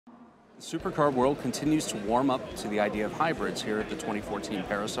The supercar world continues to warm up to the idea of hybrids here at the 2014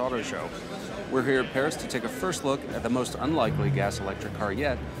 Paris Auto Show. We're here at Paris to take a first look at the most unlikely gas-electric car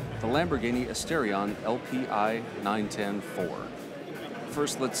yet, the Lamborghini Asterion LPI 910-4.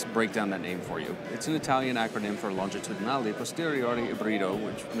 First, let's break down that name for you. It's an Italian acronym for Longitudinale Posteriore Ibrido,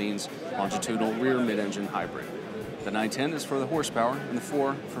 which means longitudinal rear mid-engine hybrid. The 910 is for the horsepower, and the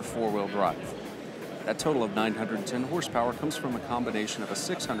 4 for four-wheel drive. That total of 910 horsepower comes from a combination of a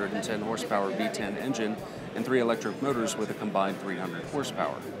 610 horsepower V10 engine and 3 electric motors with a combined 300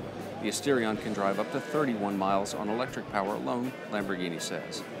 horsepower. The Asterion can drive up to 31 miles on electric power alone, Lamborghini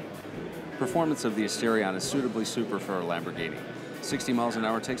says. Performance of the Asterion is suitably super for a Lamborghini. 60 miles an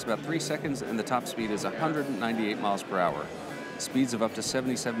hour takes about 3 seconds, and the top speed is 198 miles per hour. Speeds of up to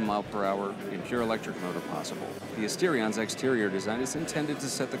 77 miles per hour in pure electric mode are possible. The Asterion's exterior design is intended to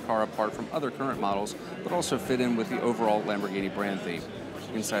set the car apart from other current models, but also fit in with the overall Lamborghini brand theme.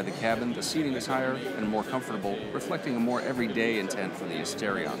 Inside the cabin, the seating is higher and more comfortable, reflecting a more everyday intent for the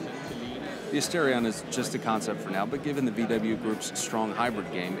Asterion. The Asterion is just a concept for now, but given the VW Group's strong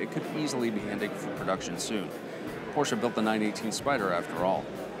hybrid game, it could easily be heading for production soon. Porsche built the 918 Spyder after all.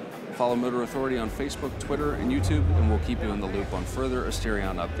 Follow Motor Authority on Facebook, Twitter, and YouTube, and we'll keep you in the loop on further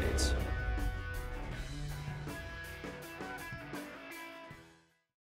Asterion updates.